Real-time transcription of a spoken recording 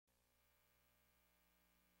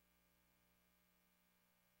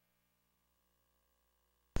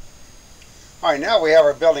Alright, now we have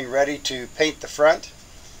our building ready to paint the front,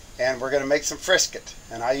 and we're going to make some Friskit.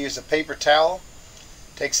 And I use a paper towel,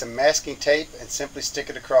 take some masking tape and simply stick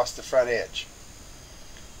it across the front edge.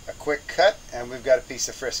 A quick cut and we've got a piece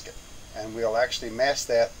of Friskit. And we'll actually mask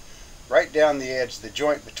that right down the edge, the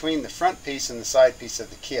joint between the front piece and the side piece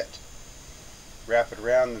of the kit. Wrap it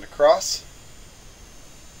around and across,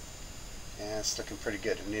 and it's looking pretty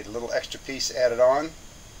good. We need a little extra piece added on,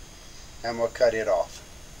 and we'll cut it off.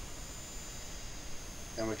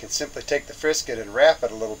 Then we can simply take the Friskit and wrap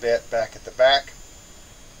it a little bit back at the back.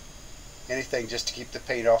 Anything just to keep the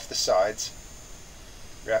paint off the sides.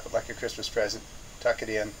 Wrap it like a Christmas present, tuck it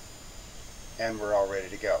in, and we're all ready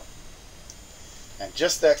to go. And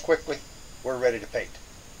just that quickly, we're ready to paint.